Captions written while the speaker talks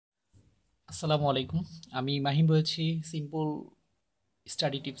আসসালামু আলাইকুম। আমি মাহিম বলছি সিম্পল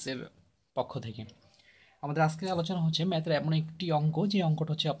স্টাডি টিপসের পক্ষ থেকে। আমাদের আজকের আলোচনা হচ্ছে ম্যাথের এমন একটি অঙ্ক, যে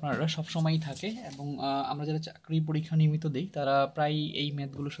অঙ্কটা হচ্ছে আপনার সবসময়ই থাকে এবং আমরা যারা চাকরি পরীক্ষা নিয়মিত দিই তারা প্রায় এই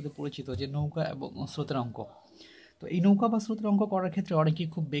ম্যাথগুলোর সাথে পরিচিত, যে নৌকা এবং স্রোতের অঙ্ক। তো এই নৌকা বা স্রোতের অঙ্ক করার ক্ষেত্রে অনেকেই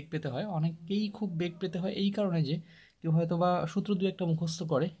খুব বেগ পেতে হয় এই কারণে যে কেউ হয়তো বা সূত্র দু একটা মুখস্থ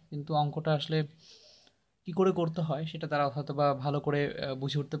করে, কিন্তু অঙ্কটা আসলে কি করে করতে হয় সেটা তারা হয়তো বা ভালো করে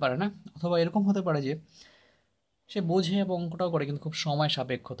বুঝে উঠতে পারে না। অথবা এরকম হতে পারে যে সে বোঝে এবং অঙ্কটাও করে, কিন্তু খুব সময়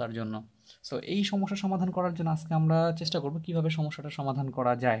সাপেক্ষ তার জন্য। সো এই সমস্যার সমাধান করার জন্য আজকে আমরা চেষ্টা করব কিভাবে সমস্যাটা সমাধান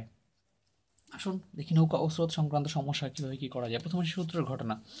করা যায়। আসুন দেখি নৌকা ও স্রোত সংক্রান্ত সমস্যা কিভাবে কি করা যায়। প্রথমে সূত্রের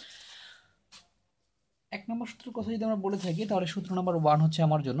ঘটনা। 1 নম্বর সূত্রের কথা যদি আমরা বলে থাকি, তাহলে সূত্র নাম্বার 1 হচ্ছে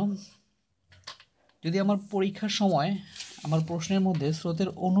আমার জন্য, যদি আমার পরীক্ষার সময় আমার প্রশ্নের মধ্যে স্রোতের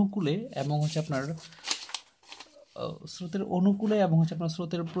অনুকূলে এবং হচ্ছে আপনার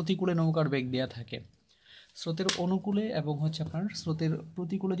স্রোতের প্রতিকূলে নৌকার বেগ দেওয়া থাকে। স্রোতের অনুকূলে এবং হচ্ছে আপনার স্রোতের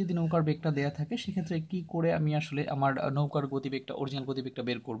প্রতিকূলে যদি নৌকার বেগটা দেওয়া থাকে, সেক্ষেত্রে কি করে আমি আসলে আমার নৌকার গতিবেগটা, অরিজিনাল গতিবেগটা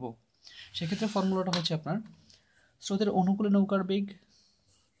বের করব। সেক্ষেত্রে ফর্মুলাটা হচ্ছে আপনার স্রোতের অনুকূলে নৌকার বেগ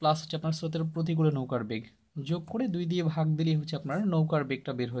প্লাস হচ্ছে আপনার স্রোতের প্রতিকূলে নৌকার বেগ যোগ করে 2 দিয়ে ভাগ দিলেই হচ্ছে আপনার নৌকার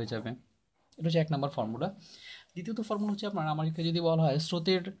বেগটা বের হয়ে যাবে। এটা হচ্ছে 1 নম্বর ফর্মুলা। দ্বিতীয়ত ফর্মুলা হচ্ছে আপনার, আমাকে যদি বলা হয়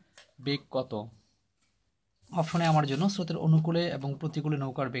স্রোতের বেগ কত, অপশনে আমার জন্য স্রোতের অনুকূলে এবং প্রতিকূলে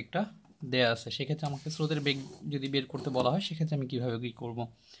নৌকার বেগটা দেয়া আছে। সেক্ষেত্রে আমাকে স্রোতের বেগ যদি বের করতে বলা হয়, সেক্ষেত্রে আমি কীভাবে কী করব।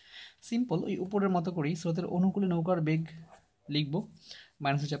 সিম্পল, ওই উপরের মতো করেই স্রোতের অনুকূলে নৌকার বেগ লিখব,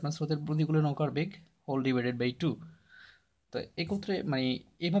 মাইনাস হচ্ছে আপনার স্রোতের প্রতিকূলে নৌকার বেগ হোল ডিভাইডেড বাই 2। তো একত্রে মানে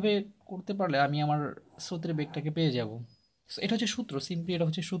এভাবে করতে পারলে আমি আমার স্রোতের বেগটাকে পেয়ে যাব। এটা হচ্ছে সূত্র, সিম্পলি এটা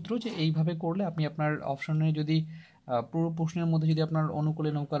হচ্ছে সূত্র, যে এইভাবে করলে আপনি আপনার অপশনে যদি পুরো প্রশ্নের মধ্যে যদি আপনার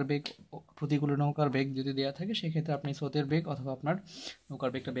অনুকূলে নৌকার বেগ, প্রতিকূলে নৌকার বেগ যদি দেওয়া থাকে, সেক্ষেত্রে আপনি স্রোতের বেগ অথবা আপনার নৌকার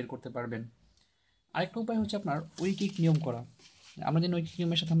বেগটা বের করতে পারবেন। আরেকটা উপায় হচ্ছে আপনার ঐকিক নিয়ম করা। আমরা যে ঐকিক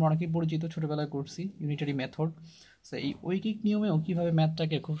নিয়মের সাথে আমরা অনেকেই পরিচিত, ছোটোবেলায় করছি, ইউনিটারি মেথড। সো এই ঐকিক নিয়মেও কীভাবে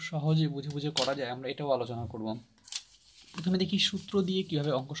ম্যাথটাকে খুব সহজে বুঝে বুঝে করা যায়, আমরা এটাও আলোচনা করব। প্রথমে দেখি সূত্র দিয়ে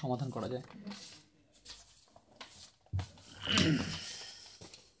কীভাবে অঙ্ক সমাধান করা যায়।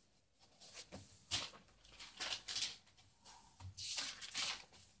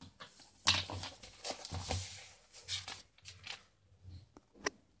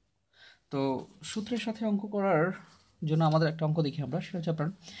 তো সূত্রের সাথে অঙ্ক করার জন্য আমাদের একটা অঙ্ক দেখি আমরা, সেটা হচ্ছে আপনার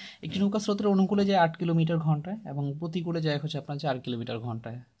একটি নৌকা স্রোতের অনুকূলে যায় 8 কিলোমিটার ঘন্টায় এবং প্রতিকূলে যায় হচ্ছে আপনার 4 কিলোমিটার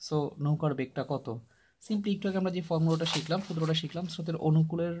ঘন্টায়। সো নৌকার বেগটা কত। সিম্পলি একটু আগে আমরা যে ফর্মুলাটা শিখলাম, সূত্রটা শিখলাম, স্রোতের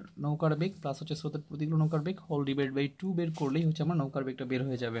অনুকূলের নৌকার বেগ প্লাস হচ্ছে স্রোতের প্রতিকূল নৌকার বেগ হোল ডিভাইড বাই 2 বের করলেই হচ্ছে আমার নৌকার বেগটা বের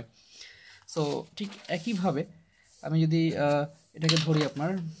হয়ে যাবে। সো ঠিক একইভাবে আমি যদি এটাকে ধরি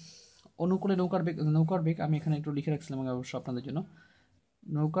আপনার অনুকূলে নৌকার বেগ আমি এখানে একটু লিখে রাখছিলাম অবশ্য আপনাদের জন্য।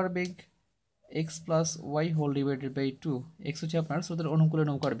 নৌকার বেগ x plus Y whole divided by 2। X হচ্ছে আপনার স্রোতের অনুকূলে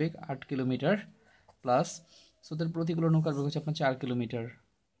নৌকার বেগ 8 কিলোমিটার প্লাস স্রোতের প্রতিকূলে নৌকার বেগ হচ্ছে আপনার 4 কিলোমিটার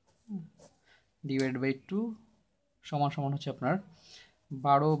ডিভাইড বাই 2 সমান সমান হচ্ছে আপনার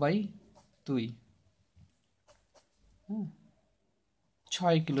 12/2,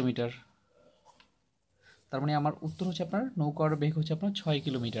 6 কিলোমিটার। তার মানে আমার উত্তর হচ্ছে আপনার নৌকার বেগ হচ্ছে আপনার 6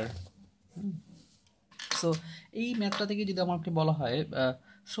 কিলোমিটার। সো এই ম্যাথটা থেকে যদি আমাকে বলা হয়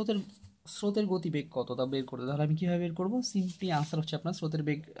স্রোতের স্রোতের গতিবেগ কত তা বের করতে, তাহলে আমি কীভাবে বের করবো। সিম্পলি আনসার হচ্ছে আপনার স্রোতের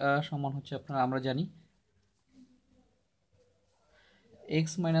বেগ সমান হচ্ছে আপনার, আমরা জানি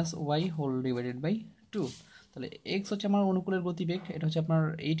x minus Y whole divided by 2। তাহলে এক্স হচ্ছে আমার অনুকূলের গতিবেগ, এটা হচ্ছে আপনার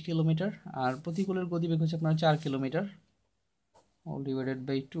 8 কিলোমিটার, আর প্রতিকূলের গতিবেগ হচ্ছে আপনার 4 কিলোমিটার হোল ডিভাইডেড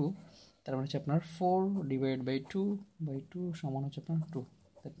বাই 2। তার মানে হচ্ছে আপনার 4 ডিভাইডেড বাই 2 সমান হচ্ছে আপনার 2।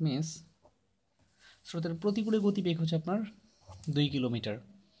 দ্যাট মিনস স্রোতের প্রতিকূলে গতিবেগ হচ্ছে আপনার 2 কিলোমিটার।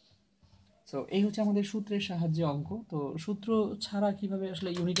 সো এই হচ্ছে আমাদের সূত্রের সাহায্যে অঙ্ক। তো সূত্র ছাড়া কিভাবে আসলে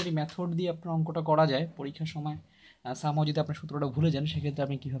ইউনিটারি মেথড দিয়ে আপনার অঙ্কটা করা যায় পরীক্ষার সময়, সামও যদি আপনার সূত্রটা ভুলে যান, সেক্ষেত্রে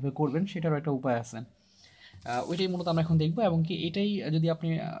আপনি কীভাবে করবেন সেটারও একটা উপায় আছে। ওইটাই মূলত আমরা এখন দেখবো, এবং কি এটাই যদি আপনি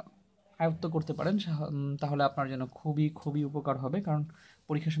আয়ত্ত করতে পারেন তাহলে আপনার জন্য খুবই খুবই উপকার হবে। কারণ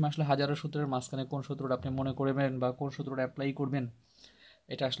পরীক্ষার সময় আসলে হাজারো সূত্রের মাঝখানে কোন সূত্রটা আপনি মনে করবেন বা কোন সূত্রটা অ্যাপ্লাই করবেন,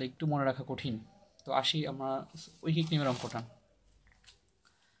 এটা আসলে একটু মনে রাখা কঠিন। তো আসি আমরা ঐকিক নিয়মের অঙ্কটা।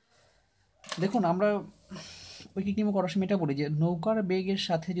 দেখুন, আমরা ঐকিক নিয়ম করার সময় এটা বলি যে নৌকার বেগের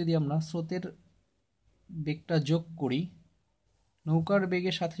সাথে যদি আমরা স্রোতের বেগটা যোগ করি, নৌকার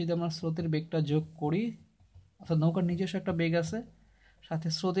বেগের সাথে যদি আমরা স্রোতের বেগটা যোগ করি, অর্থাৎ নৌকার নিজস্ব একটা বেগ আছে, সাথে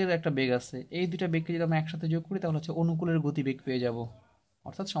স্রোতের একটা বেগ আছে, এই দুইটা বেগকে যদি আমরা একসাথে যোগ করি, তাহলে হচ্ছে অনুকূলের গতিবেগ পেয়ে যাব।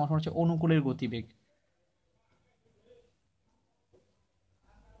 অর্থাৎ সমান হচ্ছে অনুকূলের গতিবেগ।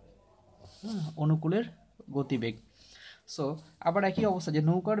 অনুকূলের গতিবেগ। সো আবার একই অবস্থা যে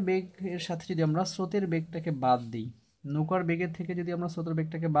নৌকার বেগের সাথে যদি আমরা স্রোতের বেগটাকে বাদ দিই, নৌকার বেগের থেকে যদি আমরা স্রোতের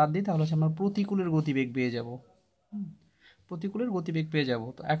বেগটাকে বাদ দিই তাহলে হচ্ছে আমরা প্রতিকূলের গতিবেগ পেয়ে যাব। প্রতিকূলের গতিবেগ পেয়ে যাব।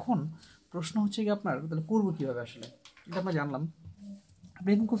 তো এখন প্রশ্ন হচ্ছে কি আপনার তাহলে করবো কীভাবে আসলে, এটা আমরা জানলাম। আপনি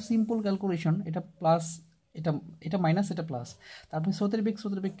এখন খুব সিম্পল ক্যালকুলেশন, এটা প্লাস এটা এটা মাইনাস এটা প্লাস, তা আপনি স্রোতের বেগ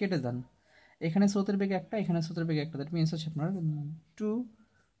কেটে দেন। এখানে স্রোতের বেগ একটা, এখানে স্রোতের বেগ একটা, দ্যাট মিনস হচ্ছে আপনার টু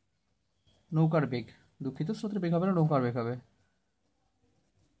নৌকার বেগ, দুঃখিত স্রোতের বেগ হবে না, নৌকার বেগ হবে।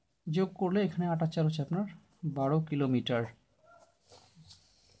 যোগ করলে এখানে 8 আর 4 হচ্ছে আপনার 12 কিলোমিটার।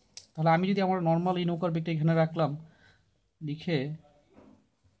 তাহলে আমি যদি আমার নর্মাল এই নৌকার বেগটা এখানে রাখলাম, লিখে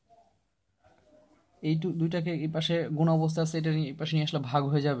এই দুইটাকে এই পাশে গুণ অবস্থা আছে, এটা এই পাশে নিয়ে আসলে ভাগ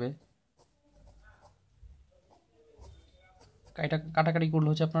হয়ে যাবে, এটা কাটাকাটি করলে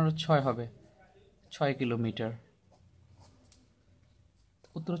হচ্ছে আপনার 6 হবে, 6 কিলোমিটার।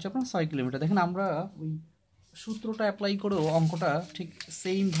 উত্তর হচ্ছে আপনার 6 কিলোমিটার। দেখেন আমরা ওই সূত্রটা অ্যাপ্লাই করেও অঙ্কটা ঠিক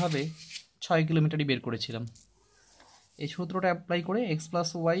সেইমভাবে 6 কিলোমিটারই বের করেছিলাম। এই সূত্রটা অ্যাপ্লাই করে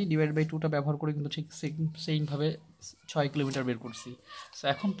x+y/2টা ব্যবহার করে কিন্তু ঠিক সেইমভাবে 6 কিলোমিটার বের করছি। সো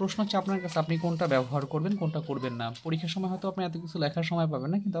এখন প্রশ্ন হচ্ছে আপনার কাছে, আপনি কোনটা ব্যবহার করবেন কোনটা করবেন না। পরীক্ষার সময় হয়তো আপনি এত কিছু লেখার সময় পাবেন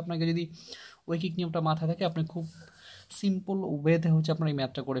না, কিন্তু আপনাকে যদি ঐকিক নিয়মটা মাথায় থাকে আপনি খুব সিম্পল ওয়েতে হচ্ছে আপনার এই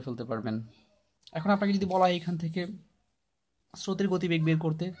ম্যাথটা করে ফেলতে পারবেন। এখন আপনাকে যদি বলা হয় এখান থেকে স্রোতের গতিবেগ বের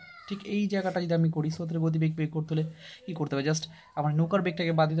করতে, ঠিক এই জায়গাটা যদি আমি করি, স্রোতের গতিবেগ বের করতে হলে কী করতে হবে, জাস্ট আমার নৌকার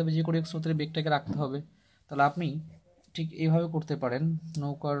বেগটাকে বাদ দিতে হবে, যে করে স্রোতের বেগটাকে রাখতে হবে। তাহলে আপনি ঠিক এইভাবে করতে পারেন,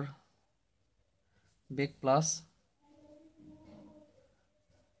 নৌকার বেগ প্লাস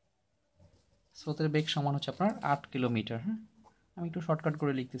স্রোতের বেগ সমান হচ্ছে আপনার 8 কিলোমিটার। হ্যাঁ, আমি একটু শর্টকাট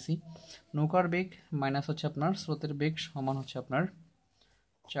করে লিখতেছি, নৌকার বেগ মাইনাস হচ্ছে আপনার স্রোতের বেগ সমান হচ্ছে আপনার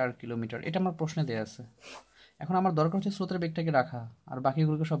 4 কিলোমিটার। এটা আমার প্রশ্নে দেওয়া আছে। এখন আমার দরকার হচ্ছে স্রোতের বেগটাকে রাখা আর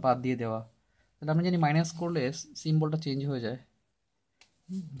বাকিগুলোকে সব বাদ দিয়ে দেওয়া। তাহলে আমি জানি মাইনাস করলে সিম্বলটা চেঞ্জ হয়ে যায়।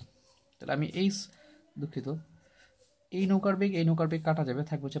 তাহলে আমি দুঃখিত, এই নৌকার বেগ কাটা যাবে,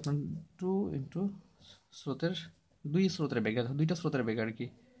 থাকবে হচ্ছে আপনার 2 ইন্টু স্রোতের স্রোতের বেগ, দুইটা স্রোতের বেগ আর কি,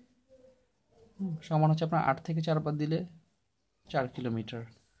 সমান হচ্ছে আপনার 8 থেকে 4 বাদ দিলে 4 কিলোমিটার।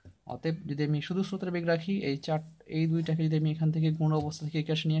 অতএব যদি আমি শুধু স্রোতের বেগ রাখি, এই দুইটাকে যদি আমি এখান থেকে গুণ অবস্থা থেকে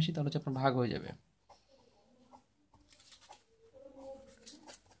একাশে নিয়ে আসি তাহলে হচ্ছে আপনার ভাগ হয়ে যাবে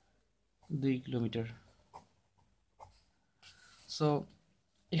 2 কিলোমিটার। সো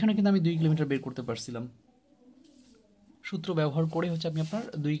এখানে কিন্তু আমি 2 কিলোমিটার বের করতে পারছিলাম, সূত্র ব্যবহার করে হচ্ছে আমি আপনার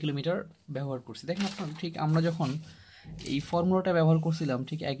 2 কিলোমিটার ব্যবহার করছি। দেখেন আপনার ঠিক আমরা যখন এই ফর্মুলাটা ব্যবহার করছিলাম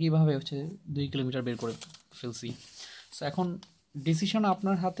ঠিক একইভাবে হচ্ছে 2 কিলোমিটার বের করে ফেলছি। সো এখন ডিসিশন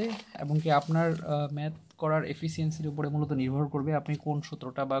আপনার হাতে, এবং কি আপনার ম্যাথ করার এফিসিয়েন্সির উপরে মূলত নির্ভর করবে আপনি কোন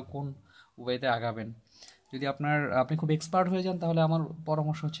সূত্রটা বা কোন ওয়েতে আগাবেন। যদি আপনি খুব এক্সপার্ট হয়ে যান তাহলে আমার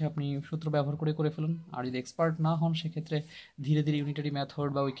পরামর্শ হচ্ছে আপনি সূত্র ব্যবহার করে ফেলুন, আর যদি এক্সপার্ট না হন সেক্ষেত্রে ধীরে ধীরে ইউনিটারি মেথড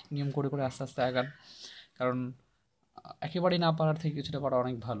বা ঐকিক নিয়ম করে আস্তে আস্তে আগান, কারণ একেবারেই না পারার থেকে কিছুটা পারা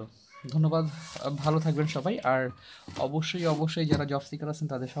অনেক ভালো। ধন্যবাদ, ভালো থাকবেন সবাই। আর অবশ্যই যারা জব সিকার আছেন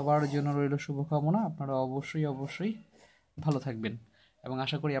তাদের সবার জন্য রইল শুভকামনা। আপনারা অবশ্যই ভালো থাকবেন এবং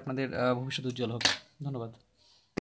আশা করি আপনাদের ভবিষ্যৎ উজ্জ্বল হবে। ধন্যবাদ।